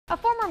A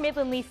former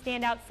Midland Lee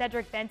standout,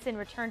 Cedric Benson,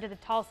 returned to the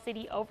Tall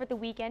City over the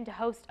weekend to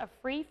host a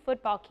free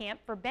football camp.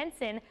 For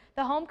Benson,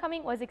 the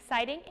homecoming was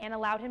exciting and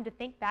allowed him to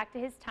think back to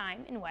his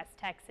time in West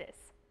Texas.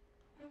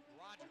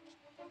 Rogers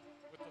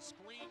with the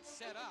screen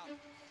set up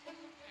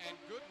and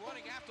good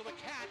running after the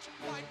catch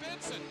by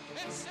Benson.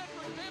 And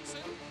Cedric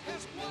Benson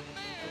has one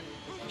man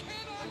who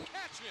cannot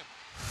catch him.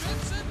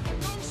 Benson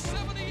goes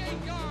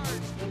 78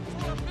 yards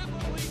for a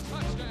Midland Lee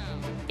touchdown.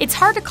 It's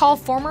hard to call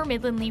former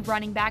Midland Lee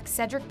running back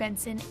Cedric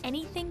Benson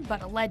anything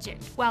but a legend.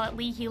 While at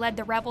Lee, he led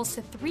the Rebels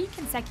to 3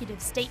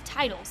 consecutive state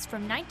titles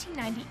from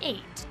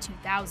 1998 to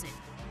 2000.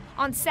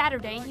 On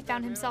Saturday, he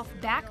found himself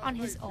back on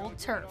his old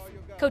turf,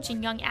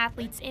 coaching young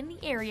athletes in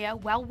the area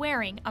while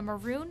wearing a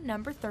maroon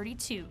number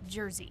 32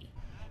 jersey.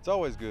 It's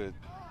always good,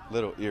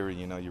 little eerie,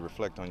 you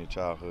reflect on your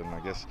childhood, and I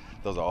guess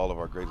those are all of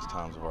our greatest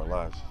times of our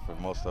lives for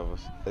most of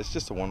us. It's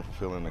just a wonderful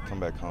feeling to come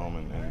back home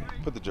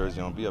and put the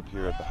jersey on, be up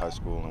here at the high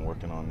school and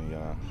working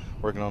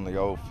on the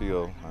old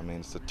field. I mean,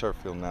 it's the turf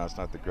field now, it's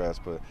not the grass,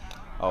 but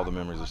all the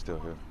memories are still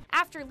here.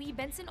 After Lee,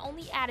 Benson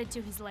only added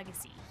to his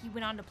legacy. He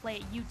went on to play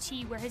at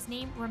UT, where his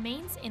name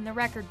remains in the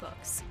record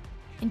books.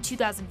 In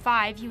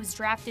 2005, he was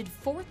drafted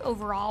 4th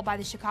overall by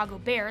the Chicago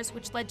Bears,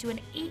 which led to an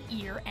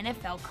 8-year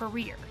NFL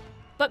career.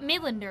 But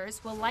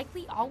Midlanders will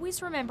likely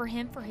always remember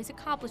him for his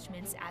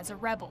accomplishments as a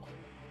Rebel,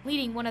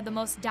 leading one of the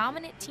most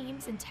dominant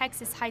teams in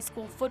Texas high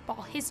school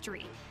football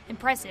history.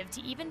 Impressive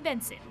to even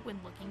Benson when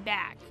looking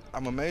back.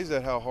 I'm amazed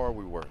at how hard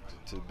we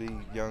worked to be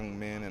young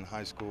men in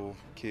high school,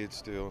 kids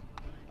still,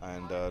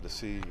 and to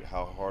see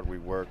how hard we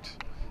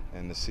worked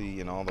and to see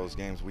in all those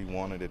games we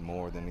wanted it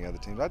more than the other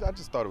teams. I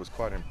just thought it was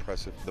quite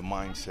impressive, the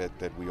mindset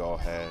that we all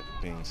had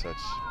being such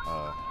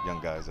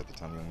young guys at the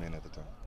time, young men at the time.